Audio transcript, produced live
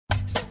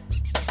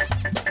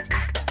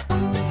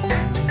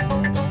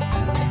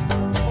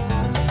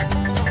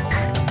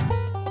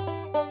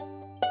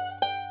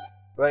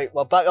Right,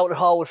 we're back out at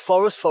Harwood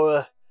Forest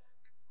for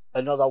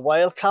another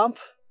wild camp.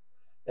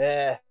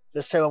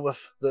 This time I'm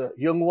with the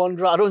young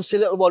wanderer. I don't see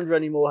little wanderer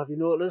anymore, have you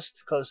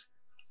noticed? Because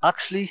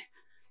actually,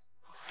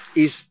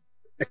 he's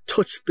a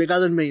touch bigger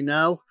than me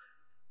now.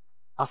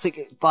 I think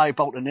by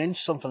about an inch,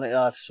 something like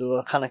that. So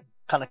I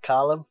kind of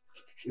call him.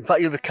 In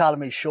fact, you'll be calling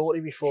me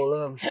Shorty before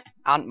long.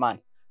 Ant-Man.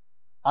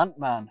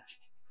 Ant-Man.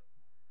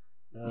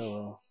 Oh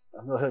well,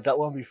 I've not heard that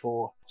one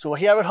before. So we're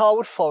here at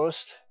Harwood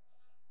Forest.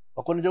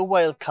 We're going to do a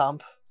wild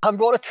camp. I haven't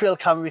brought a trail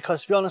camera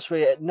because, to be honest with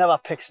you, it never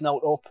picks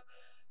out up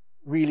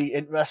really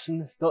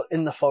interesting, not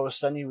in the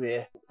forest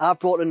anyway. I've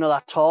brought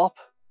another tarp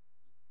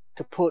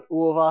to put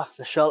over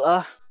the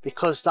shelter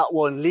because that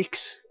one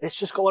leaks. It's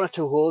just got one or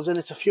two holes in it.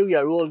 It's a few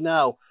year old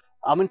now.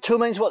 I'm in two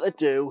minds what to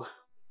do.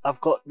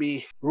 I've got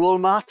me roll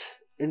mat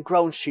in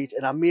ground sheet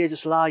and I may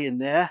just lie in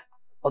there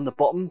on the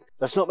bottom.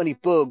 There's not many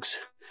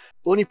bugs.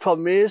 Only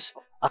problem is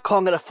I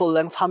can't get a full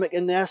length hammock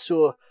in there,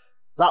 so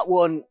that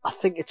one, I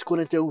think it's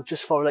going to do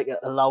just for like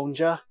a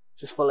lounger,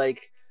 just for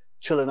like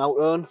chilling out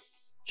on.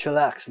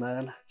 Chillax,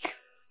 man.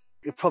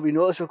 You probably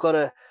noticed we've got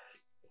a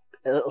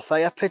little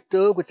fire pit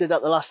dug. We did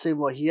that the last time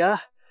we were here.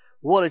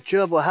 What a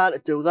job we had to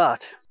do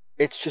that.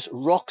 It's just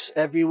rocks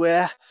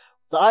everywhere.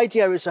 The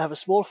idea is to have a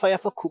small fire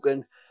for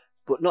cooking,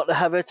 but not to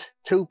have it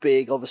too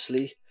big,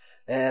 obviously.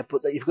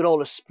 But that you've got all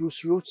the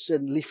spruce roots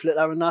and leaf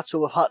litter and that,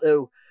 so we've had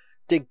to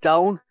dig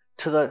down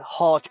to the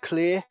hard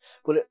clay,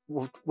 but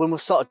when we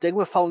started digging,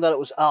 we found that it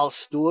was all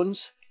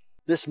stones.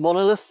 This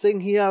monolith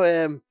thing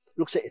here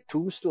looks like a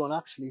tombstone,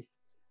 actually.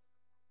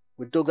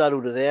 We dug that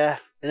out of there,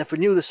 and if we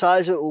knew the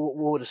size of it, we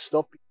would have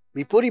stopped.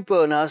 Me buddy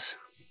burners,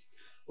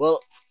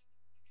 well...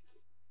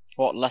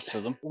 What, less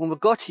of them? When we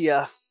got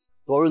here,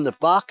 they were in the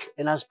back,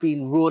 and has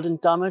been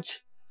rodent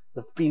damage.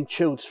 They've been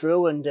chewed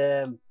through, and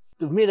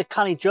they've made a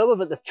canny job of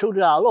it. They've chewed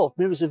it all up.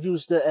 Maybe they've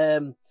used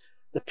the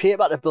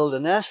paper to build a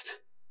nest.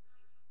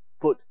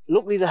 But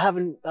luckily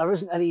there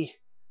isn't any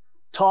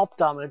tarp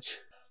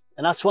damage.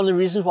 And that's one of the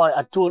reasons why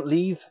I don't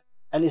leave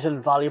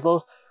anything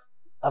valuable.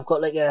 I've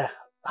got like a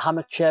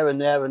hammock chair in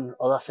there and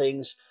other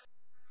things.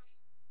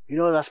 You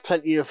know, there's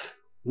plenty of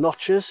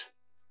notches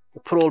to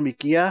put all my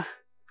gear.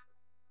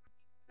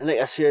 And like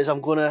I say,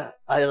 I'm going to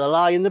either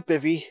lie in the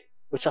bivvy,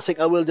 which I think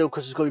I will do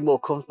because it's going to be more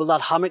comfortable.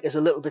 That hammock is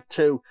a little bit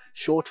too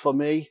short for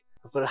me.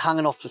 I've got it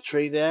hanging off the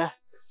tree there.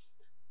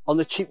 On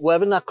the cheap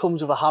webbing that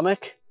comes with a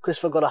hammock.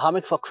 Christopher got a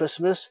hammock for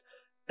Christmas.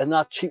 And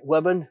that cheap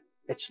webbing,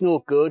 it's no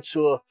good,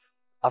 so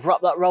I've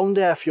wrapped that round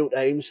there a few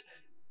times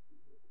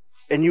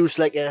and used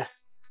like a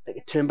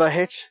timber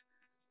hitch.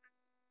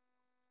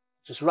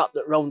 Just wrapped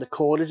it round the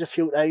cordage a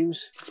few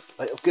times.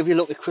 Right, I'll give you a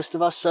look at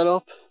Christopher's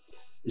setup.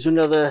 He's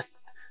another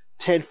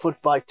 10 foot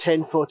by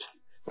 10 foot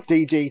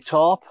DD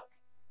tarp,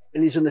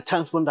 and he's in the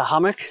 10th wonder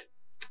hammock,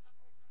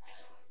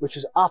 which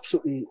is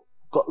absolutely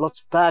got lots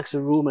of bags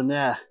of room in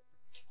there.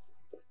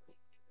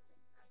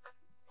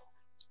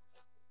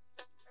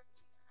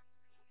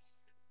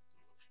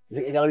 You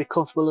think you're going to be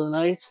comfortable in the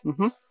night?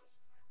 Mm-hmm.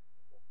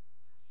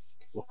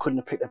 We couldn't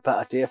have picked a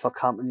better day for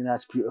camping, you know,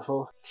 it's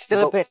beautiful.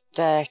 Still a bit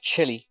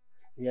chilly.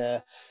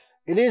 Yeah.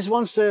 It is,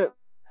 once the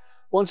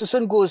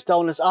sun goes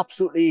down, it's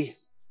absolutely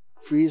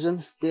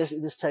freezing,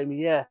 basically this time of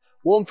year.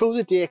 Warm through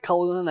the day,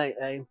 cold in the night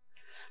time.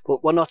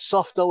 But we're not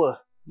soft, are we?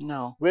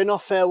 No. We're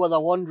not fair weather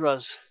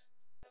wanderers.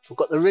 We've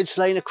got the ridge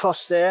line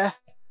across there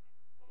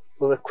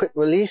with a quick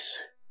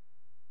release.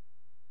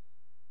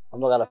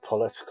 I'm not going to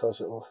pull it because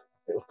it'll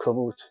come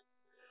out.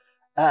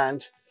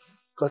 And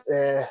got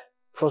a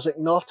Prozac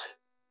knot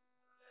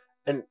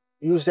and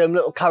use them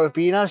little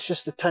carabiners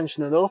just to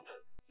tension it up.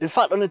 In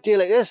fact, on a day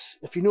like this,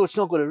 if you know it's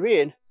not going to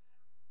rain,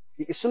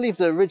 you can still leave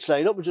the ridge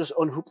line up and just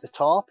unhook the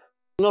tarp.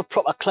 Not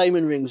proper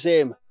climbing rings,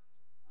 In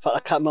fact, I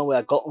can't remember where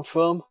I got them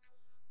from,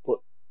 but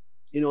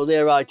you know,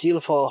 they're ideal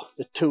for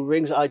the two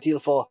rings, ideal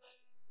for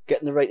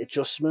getting the right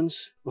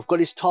adjustments. We've got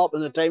his tarp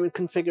in the diamond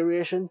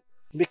configuration.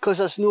 Because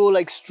there's no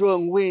like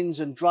strong winds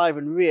and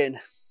driving rain,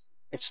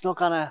 it's not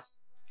gonna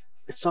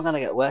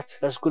get wet.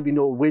 There's going to be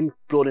no wind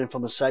blowing in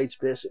from the sides,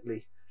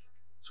 basically.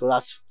 So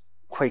that's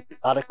quite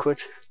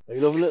adequate. Are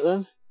you loving it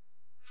then?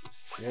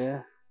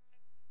 Yeah.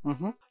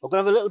 Mm-hmm. We're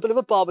going to have a little bit of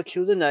a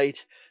barbecue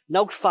tonight.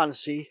 Not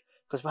fancy,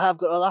 because we have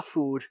got all that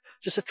food,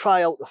 just to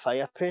try out the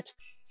fire pit.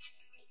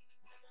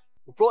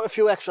 We brought a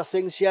few extra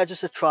things here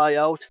just to try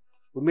out.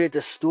 We made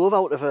this stove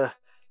out of a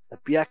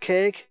beer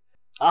keg.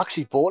 I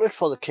actually bought it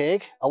for the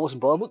keg. I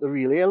wasn't bothered with the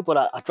real ale,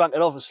 but I drank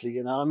it obviously,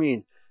 you know what I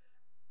mean?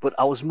 But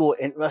I was more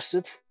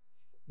interested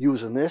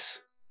using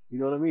this, you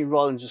know what I mean,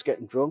 rather than just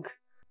getting drunk.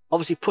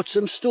 Obviously put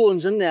some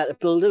stones in there to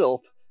build it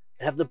up,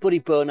 and have the buddy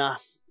burner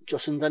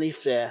just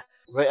underneath there.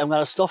 Right, I'm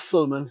going to stop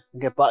filming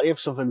and get back to you if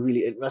something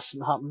really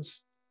interesting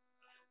happens,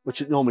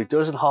 which it normally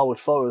does in Harwood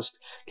Forest.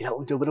 Get out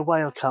and do a bit of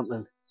wild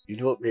camping. You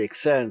know it makes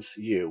sense,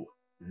 you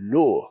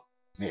know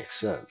it makes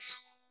sense.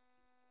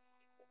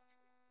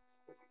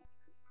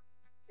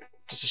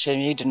 Just a shame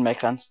you didn't make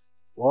sense.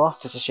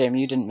 What? Just a shame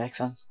you didn't make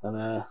sense.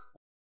 And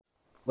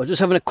we're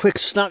just having a quick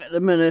snack at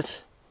the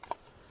minute.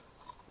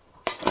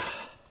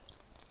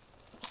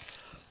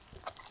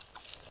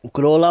 We've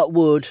got all that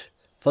wood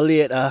for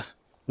later.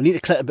 We need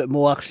to collect a bit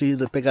more actually,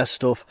 the bigger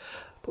stuff.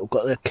 But we've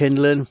got the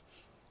kindling,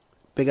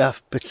 bigger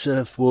bits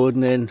of wood,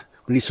 and then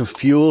we need some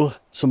fuel,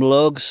 some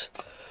logs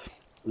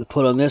to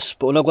put on this.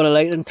 But we're not going to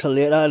light it until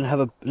later and have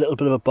a little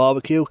bit of a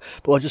barbecue.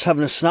 But we're just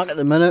having a snack at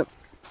the minute.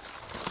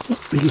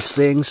 These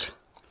things,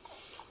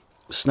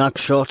 snack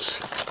shots.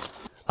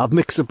 I've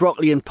mixed the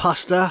broccoli and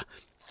pasta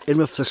in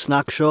with the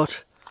snack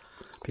shot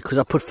because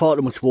I put far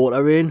too much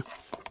water in.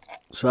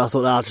 So I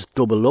thought I'll just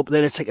double up.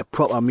 Then it's like a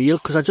proper meal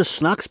because I just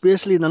snacks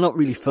basically and they're not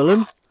really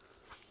filling.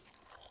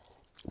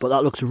 But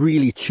that looks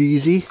really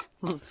cheesy.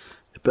 A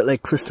bit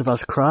like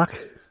Christopher's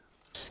crack.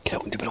 Get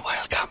out and do a bit of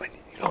wild camping.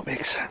 You know, it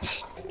makes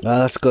sense.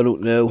 That's gone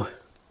out now.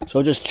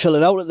 So just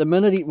chilling out at the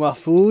minute, eating my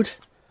food.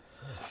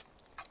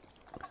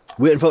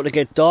 Waiting for it to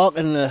get dark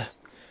and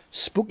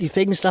spooky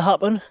things to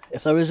happen.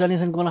 If there is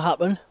anything going to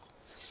happen.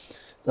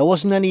 There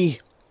wasn't any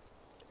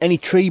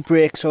tree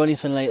breaks or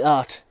anything like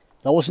that.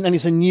 There wasn't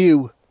anything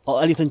new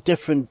or anything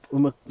different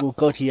when we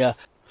got here.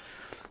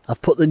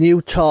 I've put the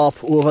new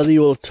tarp over the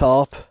old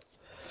tarp.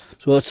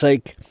 So it's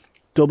like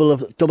double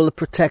the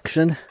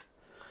protection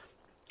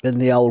in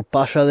the old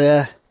basher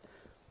there.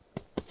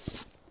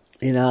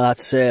 You know,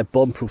 that's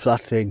bomb-proof,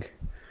 that thing.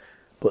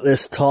 But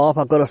this tarp,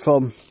 I got it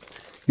from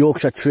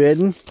Yorkshire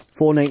Trading,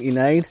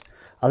 $4.99.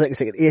 I think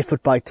it's like an 8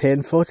 foot by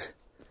 10 foot.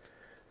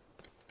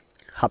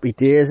 Happy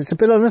days. It's a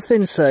bit on the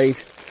thin side,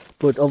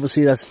 but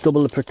obviously that's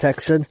double the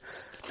protection.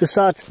 Just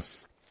that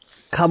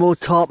camo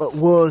tarp, it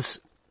was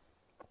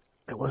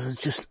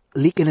just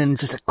leaking in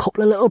just a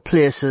couple of little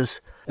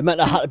places. It meant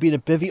I had to be in a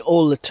bivvy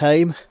all the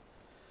time.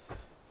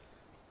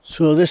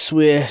 So this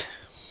way,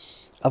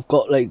 I've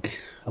got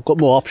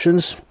more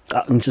options.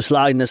 I can just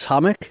lie in this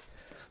hammock,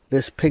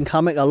 this pink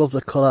hammock. I love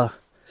the colour.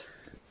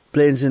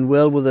 Blends in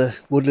well with the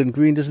woodland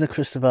green, doesn't it,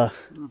 Christopher?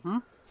 Mm-hmm.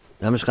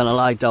 I'm just going to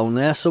lie down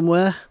there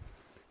somewhere.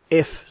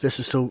 If this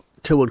is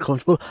too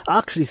uncomfortable, I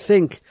actually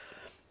think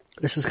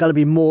this is going to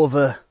be more of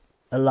a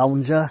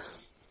lounger.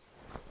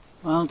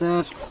 Well,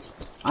 Dad,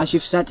 as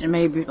you've said to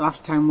me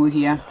last time we're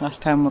here,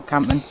 last time we're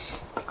camping,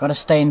 you've got to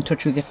stay in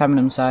touch with your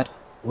feminine side.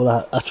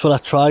 Well, that's what I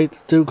tried to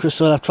do,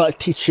 Christopher. I've tried to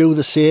teach you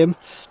the same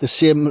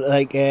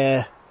like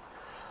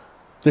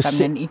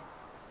Femininity.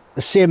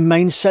 The same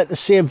mindset, the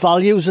same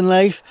values in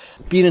life,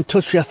 being in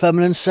touch with your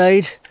feminine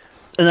side,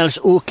 and that it's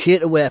okay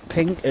to wear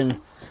pink and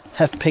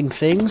have pink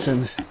things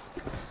and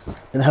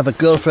have a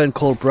girlfriend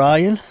called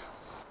Brian.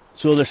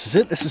 So this is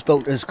it. This is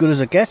about as good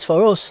as it gets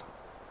for us.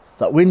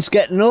 That wind's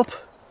getting up.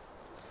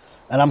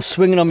 And I'm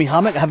swinging on my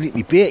hammock. I haven't eaten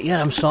my bait yet.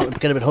 I'm starting to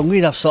get a bit hungry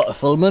and I've started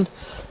filming.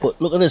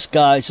 But look at this,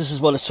 guys. This is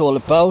what it's all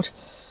about.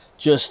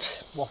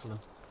 Just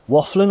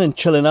waffling and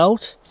chilling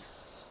out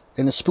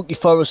in the spooky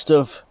forest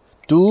of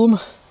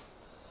doom.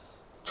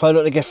 Try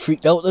not to get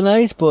freaked out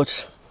tonight,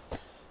 but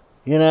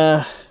you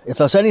know, if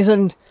there's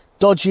anything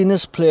dodgy in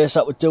this place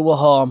that would do a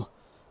harm,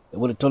 it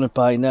would have done it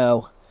by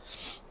now.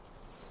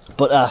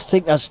 But I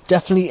think that's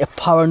definitely a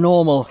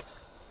paranormal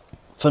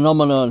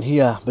phenomenon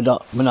here.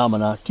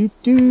 Phenomena.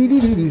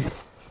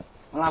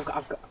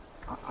 Well,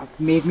 I've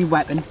made me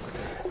weapon.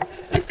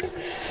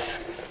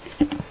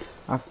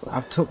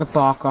 I've took the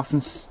bark off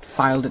and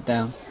filed it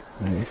down.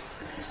 Right.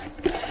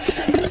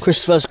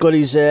 Christopher's got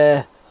his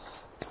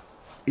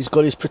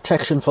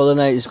protection for the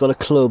night. He's got a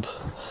club.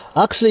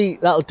 Actually,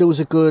 that'll do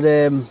as a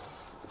good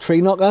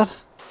tree knocker.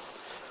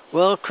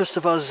 Well,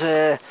 Christopher's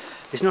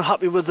he's not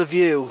happy with the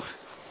view,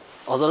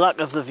 or the lack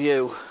of the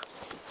view,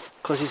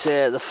 because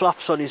the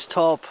flaps on his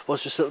top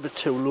was just a little bit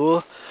too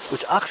low,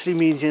 which actually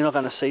means you're not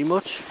going to see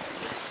much.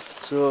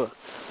 So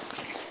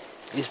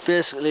he's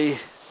basically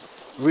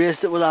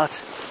raised it with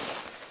that,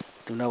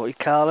 don't know what you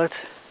call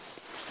it.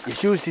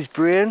 He's used his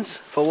brains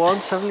for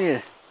once, haven't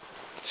you?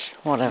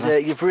 Whatever. Yeah,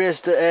 you've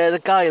raised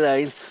the guy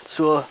line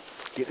so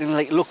you can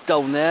like look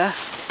down there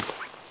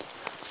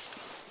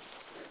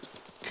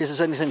in case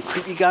there's anything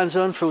creepy goes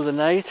on through the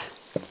night.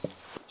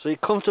 So you're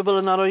comfortable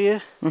in that, are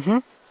you? Mm-hmm.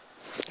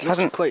 It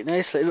looks quite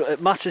nice.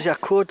 It matches your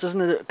coat,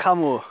 doesn't it?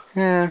 Camo.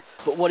 Yeah.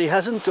 But what he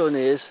hasn't done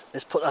is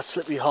put that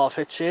slippery half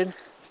hitch in.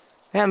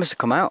 Yeah, it must have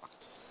come out.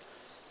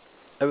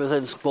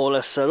 Everything's more or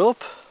less set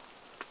up.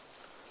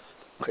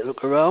 Quick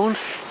look around.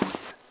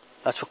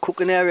 That's for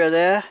cooking area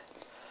there.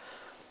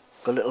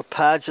 Got a little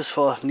pad just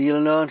for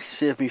kneeling on.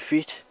 Save me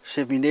feet,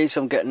 save me knees.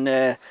 I'm getting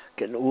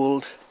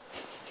old.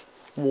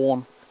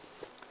 Worn.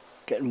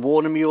 Getting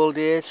worn in my old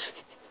age.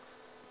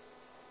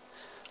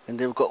 And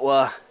they've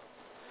got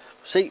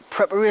see,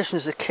 preparation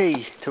is the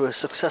key to a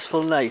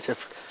successful night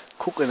of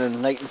cooking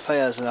and lighting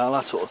fires and all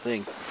that sort of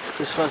thing.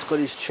 Christopher's got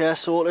his chair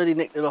sorted. He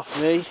nicked it off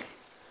me.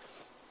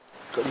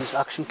 Got his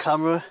action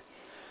camera.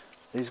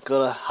 He's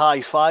got a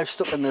high five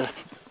stuck in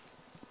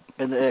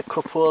the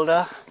cup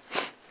holder.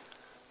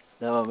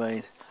 Never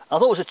mind. I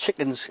thought it was a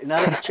chicken's. You know,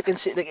 like a chicken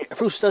sitting like a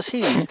rooster's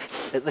head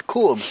at the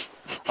comb.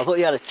 I thought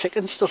you had a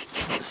chicken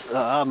stuff.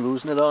 I'm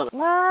losing it all.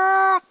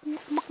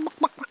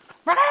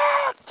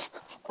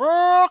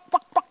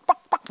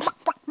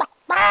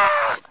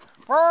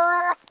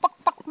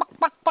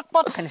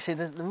 Can you see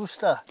the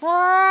rooster?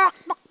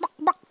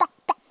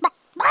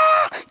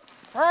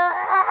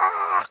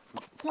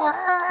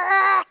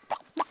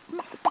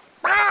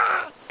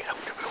 Get out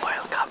of the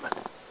wild cabin.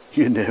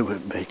 You know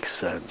it makes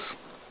sense.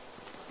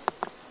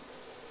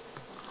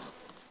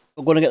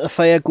 We're going to get the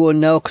fire going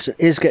now because it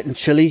is getting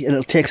chilly and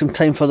it'll take some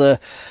time for the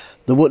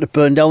wood to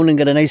burn down and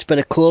get a nice bit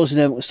of coals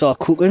and then we can start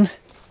cooking.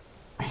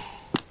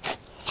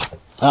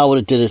 I would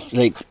have did it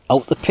like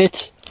out the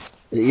pit.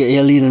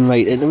 You're leaning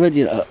right into it,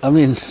 you know. I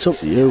mean, it's up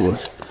to you.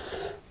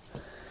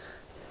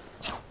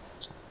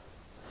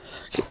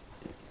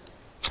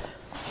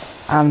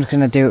 I'm just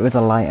going to do it with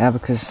a lighter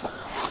because... Do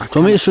you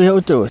want me to show you how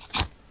to do it?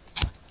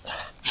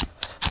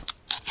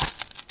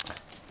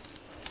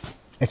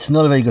 It's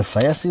not a very good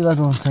fire seal, I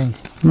don't think.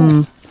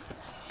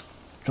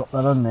 Drop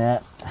that on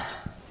there.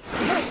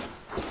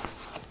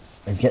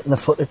 And getting the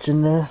footage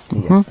in there.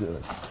 Yeah,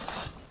 good.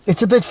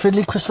 It's a bit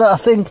fiddly, Christopher. I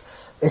think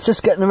it's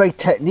just getting the right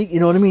technique, you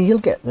know what I mean? You'll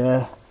get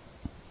there.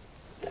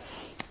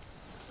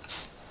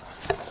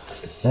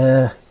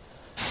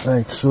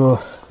 Right, so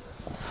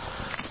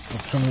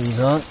put some of these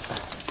on.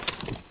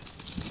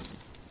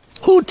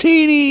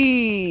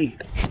 Houdini!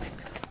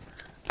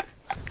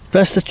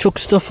 Best to chuck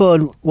stuff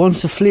on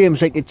once the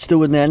flames like it's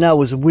doing there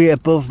now is way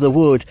above the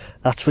wood.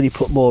 That's when you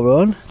put more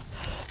on.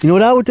 You know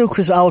what I would do,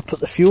 Chris? I would put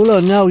the fuel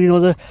on now, you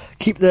know,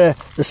 keep the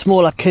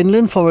smaller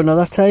kindling for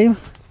another time.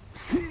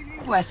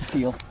 Where's the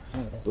fuel?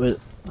 Well,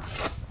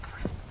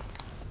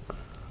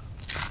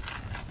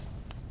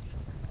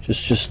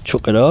 just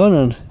chuck it on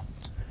and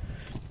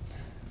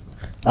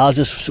I'll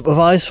just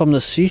supervise from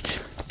the seat.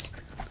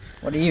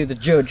 What are you, the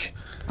judge?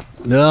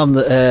 No, I'm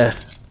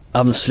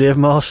the slave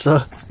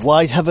master.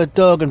 Why have a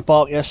dog and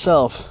bark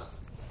yourself?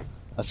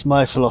 That's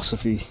my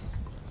philosophy.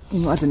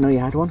 I didn't know you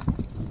had one.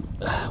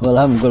 Well,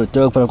 I haven't got a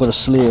dog, but I've got a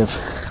slave.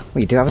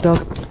 Well, you do have a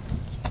dog?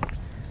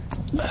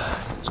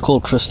 It's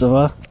called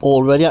Christopher.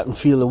 Already I can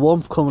feel the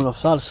warmth coming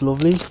off that, it's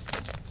lovely.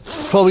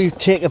 Probably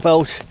take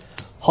about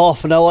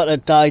half an hour to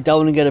die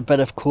down and get a bed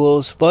of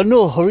coals. But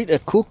no hurry to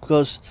cook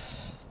because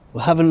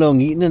we're having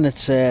long eating and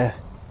it's I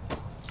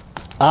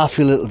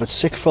feel a little bit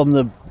sick from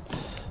the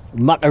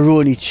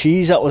macaroni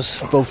cheese that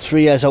was about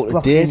 3 years out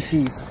of date.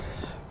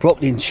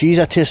 Broccoli and cheese,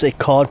 that tastes like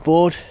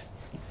cardboard.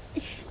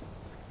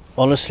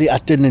 Honestly, I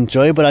didn't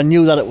enjoy it, but I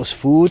knew that it was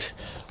food.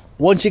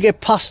 Once it gets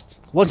past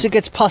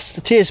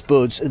the taste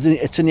buds,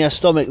 it's in your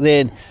stomach,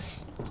 then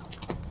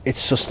it's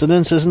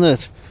sustenance, isn't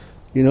it?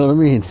 You know what I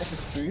mean?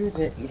 It's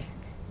food,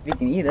 you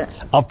can eat it.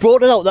 I've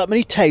brought it out that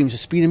many times,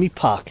 it's been in my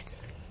pack.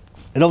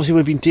 And obviously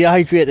we've been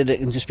dehydrated, it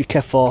can just be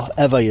kept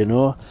forever, you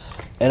know.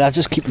 And I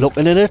just keep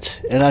looking at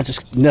it, and I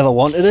just never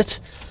wanted it.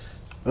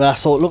 And I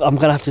thought, look, I'm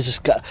going to have to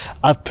just get...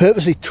 I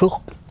purposely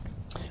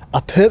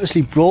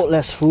brought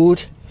less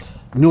food,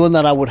 knowing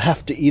that I would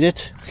have to eat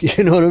it.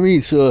 You know what I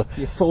mean? So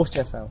you forced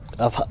yourself.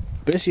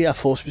 Basically, I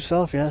forced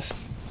myself, yes.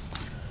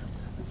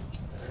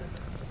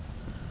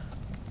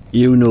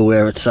 You know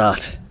where it's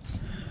at.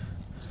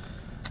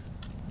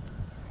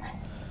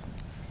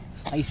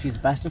 I used to be the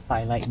best at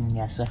firelighting in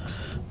year 6.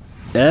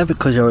 Yeah,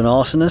 because you're an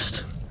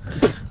arsonist.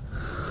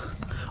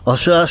 Or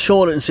should I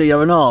short it and say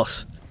you're an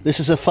arse? This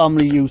is a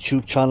family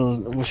YouTube channel.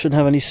 We shouldn't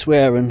have any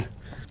swearing.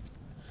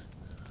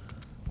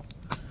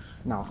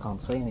 No, I can't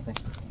say anything.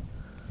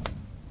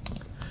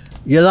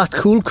 You're that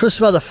cool,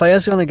 Christopher. The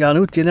fire's gonna go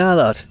out. Do you know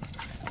that?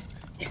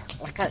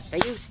 I can't see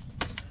you.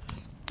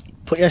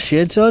 Put your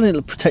shades on.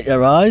 It'll protect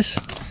your eyes.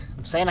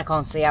 I'm saying I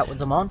can't see out with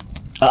them on.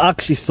 I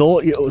actually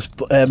thought it was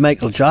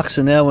Michael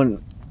Jackson there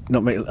when...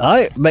 Not Michael...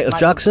 Michael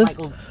Jackson.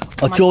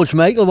 Or George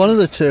Michael, one of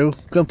the two.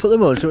 Go and put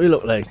them on, see what he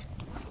look like.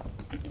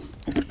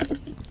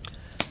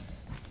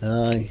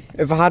 Aye.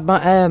 If I had my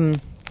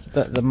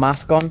the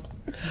mask on.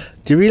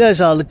 Do you realise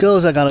all the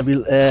girls are going to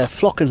be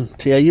flocking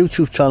to your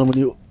YouTube channel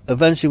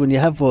when you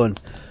have one?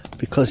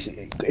 Because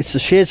it's the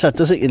shades that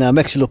does it, you know, it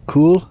makes you look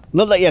cool.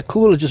 Not that you're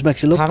cool, it just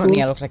makes you look Apparently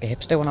cool. I look like a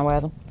hipster when I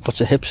wear them.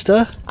 What's a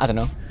hipster? I don't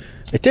know.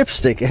 A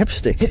dipstick, a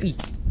hipstick. Hippie.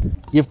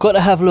 You've got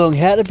to have long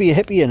hair to be a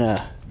hippie, you know.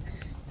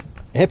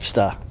 A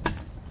hipster.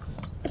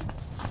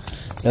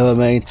 Never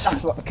mind.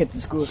 That's what the kids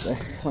at school say.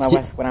 When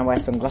I wear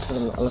sunglasses, I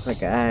look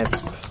like a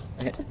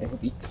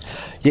hippie.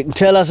 You can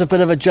tell there's a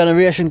bit of a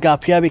generation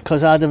gap here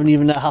because I don't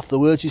even know half the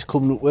words he's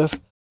coming up with.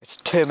 It's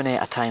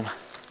Terminator time.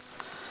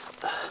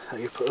 How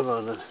you put them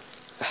on then?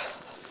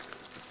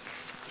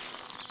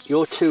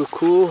 You're too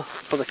cool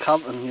for the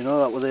camping, you know,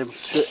 that with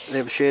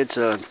them shades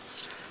on.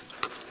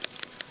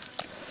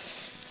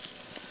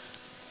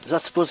 Is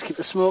that supposed to keep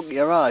the smoke in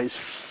your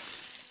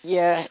eyes?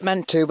 Yeah, it's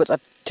meant to, but they're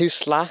too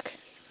slack.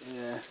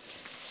 Yeah.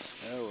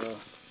 Oh well.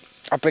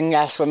 I'll bring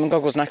swimming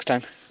goggles next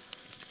time.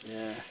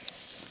 Yeah.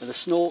 With a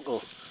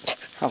snorkel.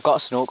 I've got a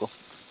snorkel.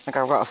 Like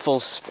I've got a full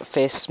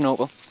face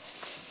snorkel.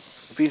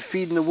 I've been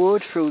feeding the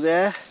wood through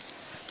there.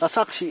 That's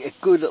actually a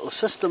good little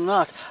system,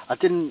 that. I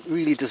didn't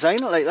really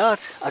design it like that.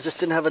 I just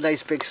didn't have a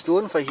nice big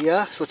stone for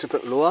here, so it's a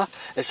bit lower.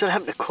 Instead of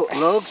having to cut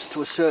logs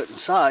to a certain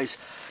size,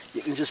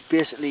 you can just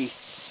basically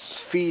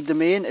feed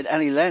them in at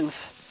any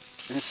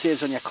length, and it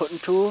saves on your cutting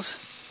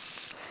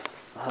tools.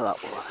 Oh, that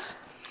one.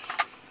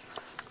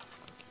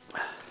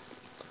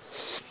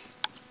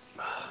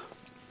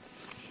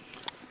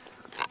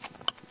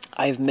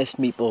 I've missed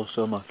meatballs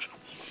so much.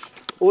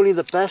 Only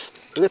the best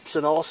lips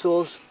and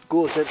arseholes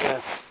goes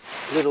into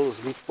Lidl's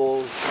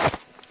meatballs.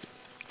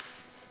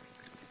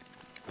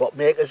 What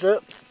make is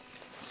it?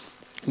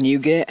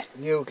 Newgate.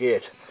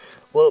 Newgate.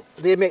 Well,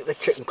 they make the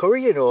chicken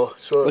curry, you know.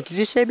 So What did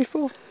you say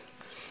before?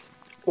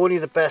 only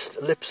the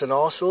best lips and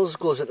arseholes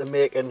goes into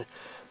making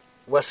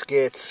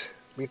Westgate's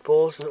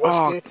meatballs. Is it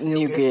Westgate? Oh,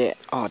 Newgate.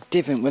 Oh,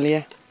 different, will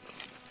you?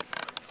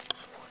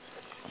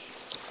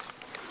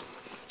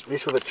 At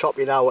least with a chop,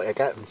 you know what you're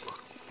getting.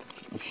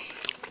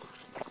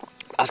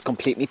 That's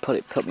completely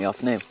put me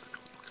off now.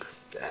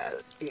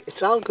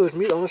 It's all good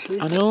meat, honestly.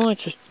 I know,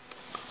 it's just...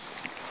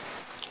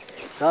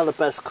 It's all the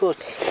best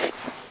cuts.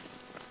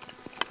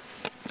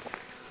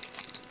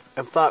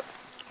 In fact,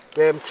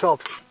 them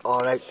chops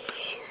are like,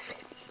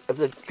 if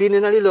they'd been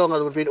in any longer,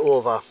 they would have been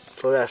over.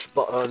 So they're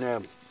spot on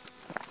them.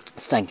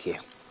 Thank you.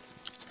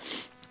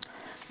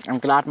 I'm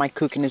glad my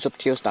cooking is up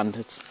to your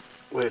standards.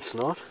 Well, it's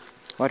not.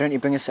 Why don't you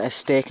bring us a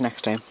steak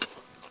next time?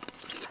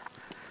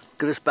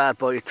 Give this bad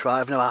boy a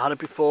try. I've never had it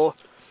before.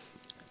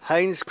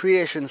 Heinz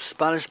Creations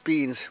Spanish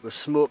beans with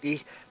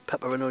smoky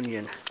pepper and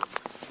onion.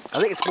 I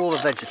think it's more of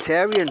a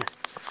vegetarian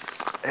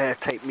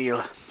type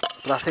meal,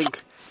 but I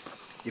think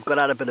you've got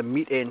to add a bit of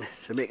meat in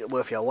to make it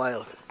worth your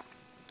while.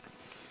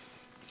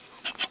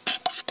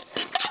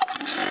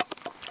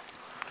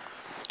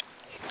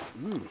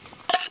 Don't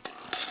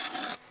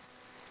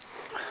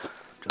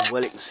know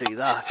well you can see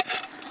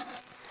that.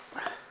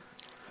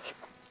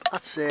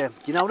 That's,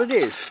 you know what it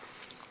is?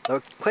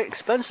 They're quite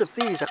expensive,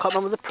 these. I can't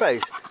remember the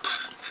price.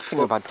 I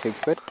think about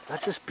 £2.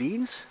 That's just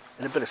beans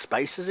and a bit of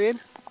spices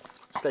in,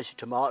 especially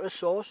tomato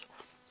sauce.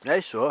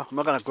 Nice, so I'm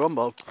not going to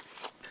grumble.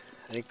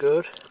 Any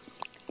good?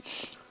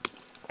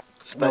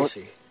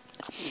 Spicy.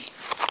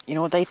 You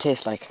know what they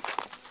taste like?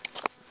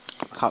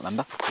 I can't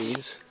remember.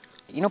 Beans.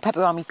 You know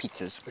pepperoni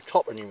pizzas? The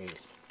topping, you mean?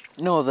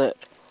 No, the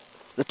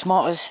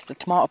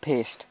tomato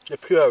paste. The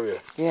puree.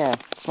 Yeah,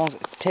 it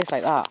tastes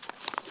like that.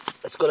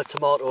 It's got a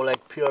tomato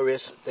like puree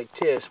like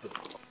taste, but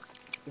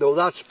no,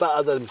 that's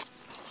better than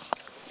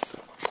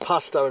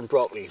pasta and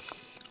broccoli.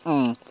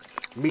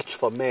 Meats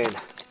for men,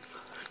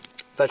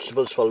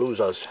 vegetables for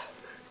losers.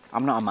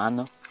 I'm not a man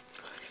though.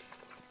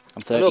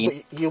 I'm I know, 13.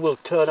 but you will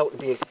turn out to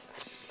be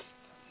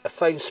a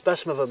fine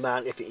specimen of a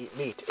man if you eat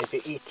meat. If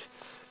you eat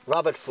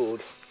rabbit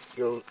food,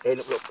 you'll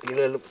end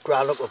up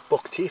ground up with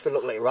buck teeth and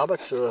look like a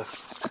rabbit. So,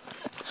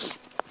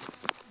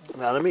 you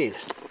know what I mean?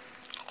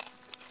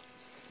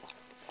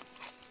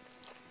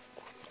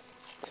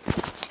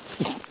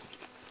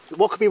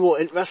 What could be more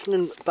interesting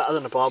and better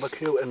than a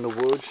barbecue in the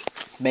woods?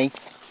 Me.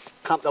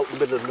 Camped out in the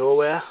middle of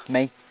nowhere,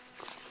 Me.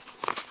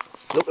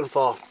 looking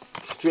for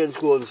strange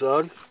goings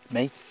on,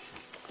 Me.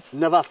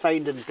 never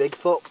finding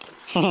Bigfoot.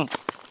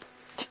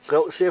 Go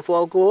out to see if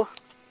I'll go.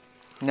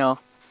 No.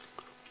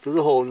 Do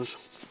the horns.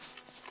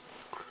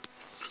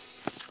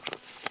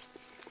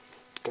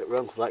 Get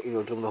round for that, you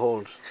know, doing the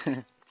horns.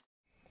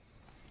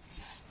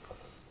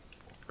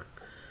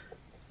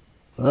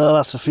 Well,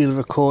 that's the field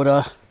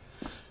recorder.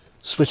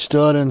 Switched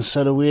on and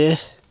set away.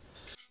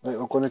 Right,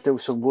 we're going to do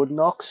some wood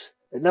knocks.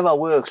 It never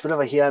works, we're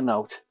never here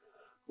now.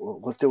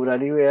 We'll do it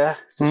anyway,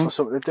 just for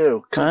something to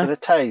do. Click at a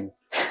time.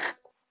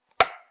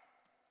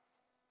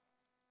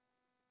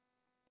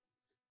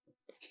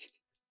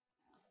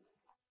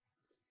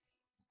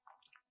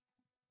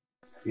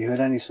 Have you heard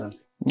anything?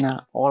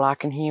 No. All I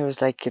can hear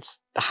is like it's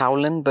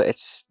howling, but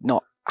it's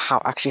not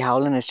actually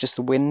howling, it's just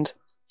the wind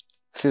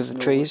through the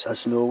trees.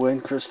 There's no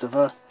wind,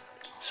 Christopher.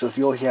 So if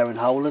you're hearing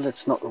howling,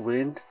 it's not the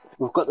wind.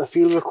 We've got the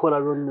field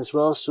recorder running as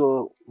well,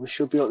 so we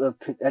should be able to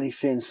pick any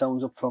faint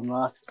sounds up from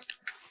that.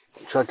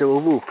 Shall I do a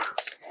whoop?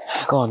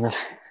 Go on then.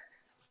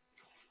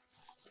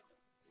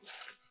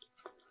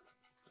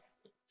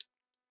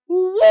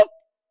 Whoop!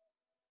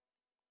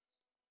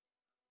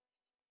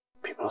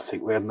 People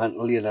think we're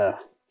mental, you know.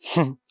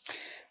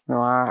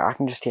 No, I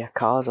can just hear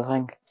cars, I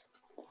think.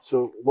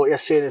 So what you're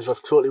saying is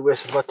we've totally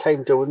wasted our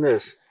time doing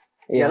this?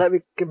 Yeah.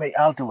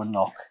 I'll do a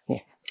knock. Yeah.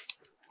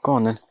 Go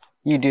on then.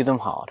 You do them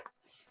hard.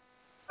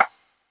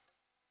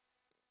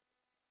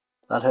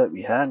 That hurt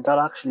me hand. That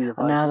actually...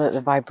 And now that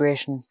the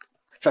vibration...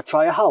 Should I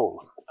try a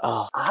howl?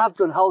 Oh. I have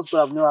done howls,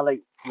 but I've never,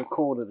 like,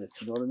 recorded it,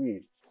 you know what I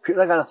mean?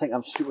 People are going to think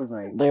I'm stupid,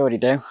 mate. They already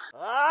do.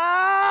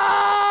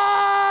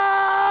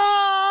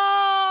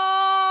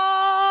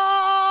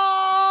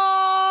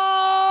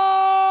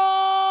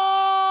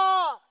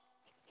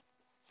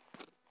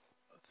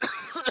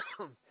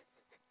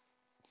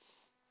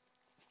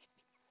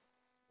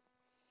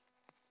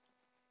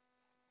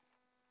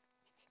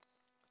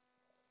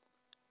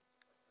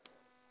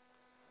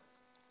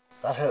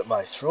 That hurt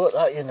my throat,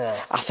 that, you know.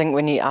 I think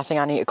I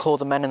need to call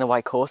the men in the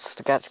white coats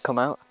to come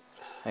out,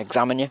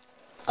 examine you.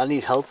 I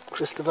need help,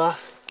 Christopher.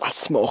 That's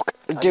smoke.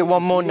 Do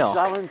one more knock.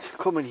 Examined,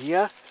 coming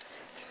here,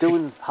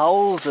 doing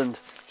howls and...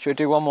 Should we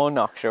do one more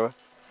knock, shall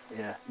we?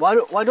 Yeah. Why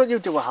don't you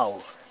do a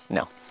howl?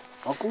 No.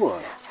 Oh, go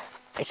on.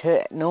 It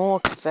hurt. No,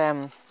 because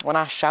when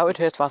I shout, it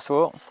hurts my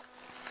throat.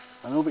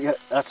 I know, but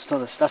that's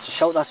a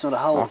shout, that's not a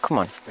howl. Oh, come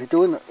on. Are you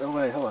doing it? Oh,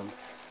 wait, hold on.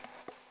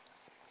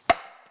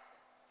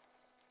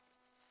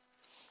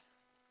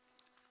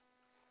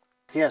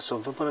 hear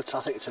something, but I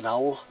think it's an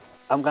owl.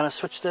 I'm going to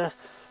switch the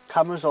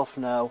cameras off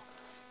now,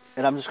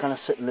 and I'm just going to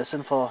sit and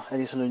listen for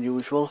anything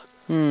unusual.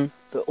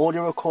 The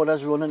audio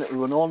recorder's running,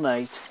 it'll run all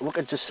night. We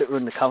could just sit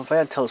around the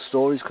campfire and tell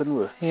stories, couldn't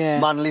we? Yeah.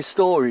 Manly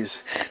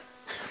stories.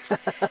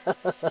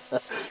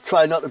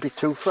 Try not to be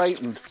too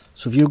frightened.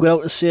 So have you got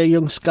out to see a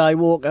young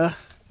Skywalker?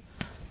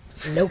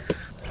 Nope.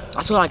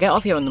 That's what I get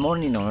off here in the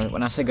morning, though,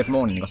 when I say good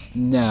morning. I go,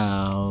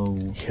 no.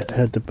 You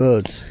heard the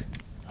birds?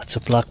 That's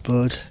a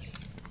blackbird.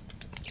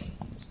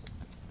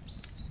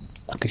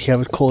 I could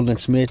hear it calling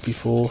its mate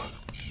before.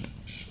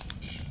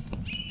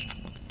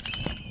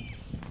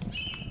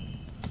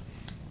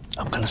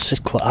 I'm going to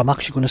sit quiet. I'm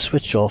actually going to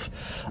switch off.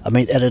 I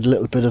might edit a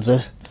little bit of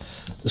the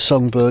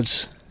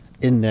songbirds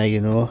in there,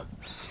 you know.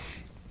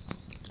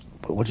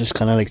 But we'll just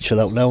kind of like chill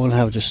out now and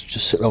have just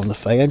sit around the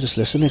fire and just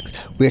listen and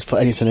wait for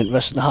anything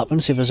interesting to happen,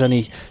 see if there's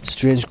any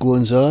strange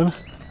goings on.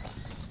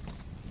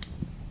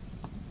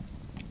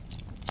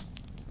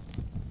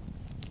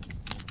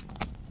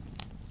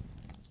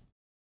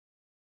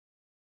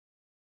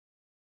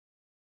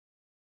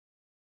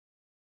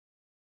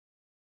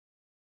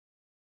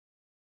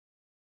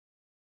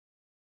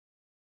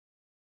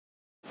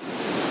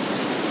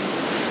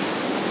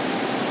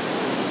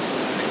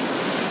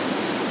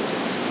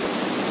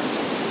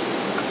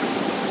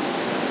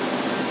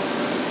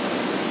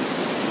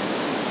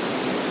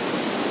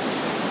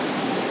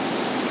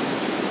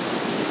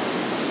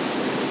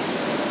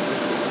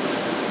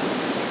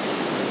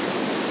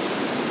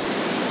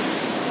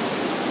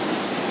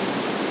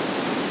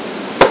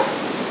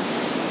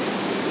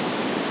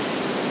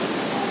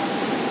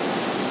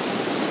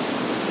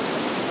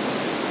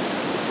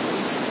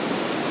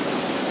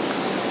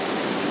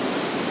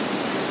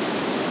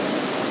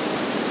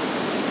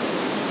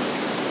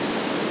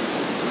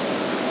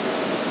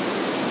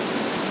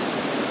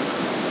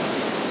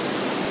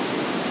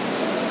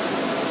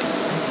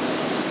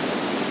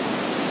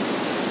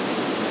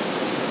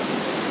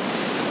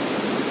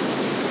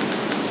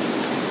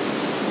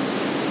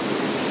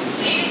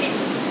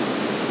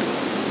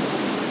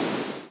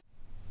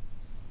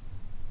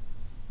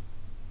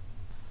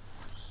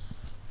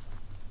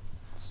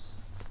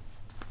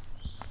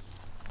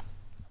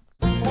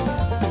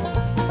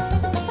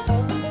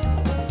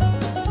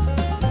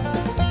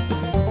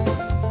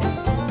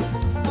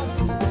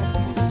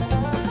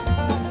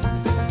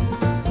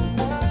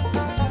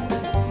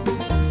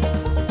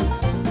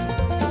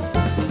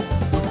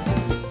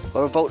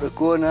 We're about to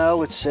go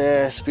now.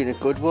 It's been a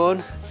good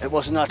one. It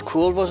wasn't that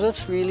cold, was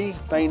it, really?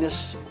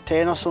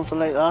 -10 or something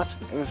like that?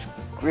 It was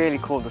really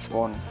cold this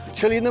morning.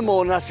 Chilly in the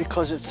morning, that's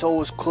because it's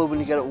always cold when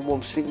you get out of a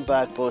warm sleeping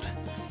bag, but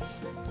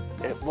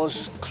it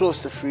was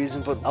close to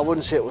freezing, but I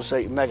wouldn't say it was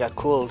like mega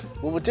cold.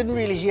 Well, we didn't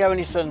really hear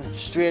anything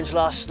strange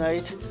last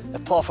night.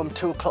 Apart from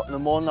 2 o'clock in the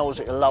morning, there was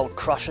like a loud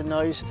crashing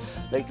noise,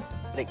 like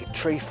a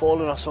tree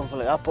falling or something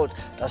like that, but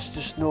that's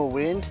just no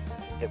wind.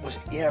 It was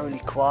eerily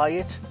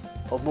quiet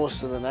for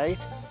most of the night.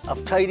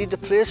 I've tidied the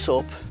place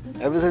up,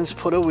 everything's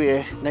put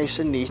away, nice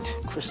and neat.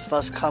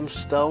 Christopher's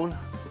camp's down.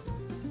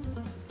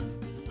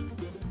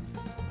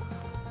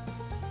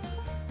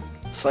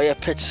 Fire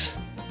pit's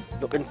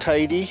looking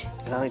tidy,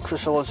 and I think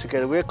Christopher wants to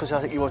get away because I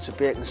think he wants a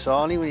bacon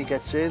sarnie when he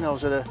gets in. I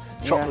was at a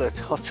chocolate,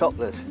 hot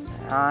chocolate.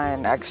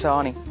 And egg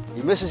sarnie.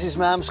 He misses his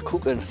mum's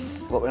cooking,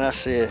 what can I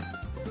say?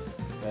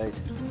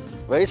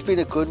 Right, it's been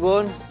a good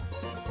one.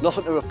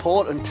 Nothing to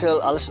report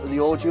until I listen to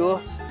the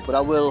audio, but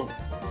I will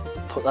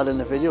put that in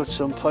the video at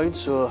some point.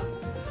 So,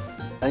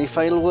 any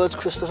final words,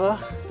 Christopher?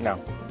 No.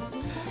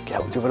 Get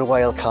out and do a bit of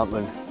wild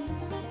camping.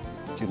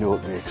 You know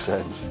it makes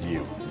sense.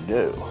 You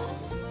know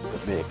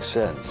it makes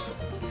sense.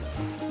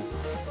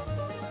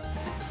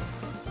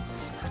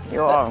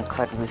 You are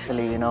incredibly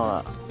silly, you know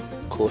that.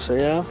 Of course I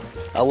am.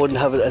 I wouldn't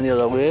have it any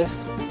other way.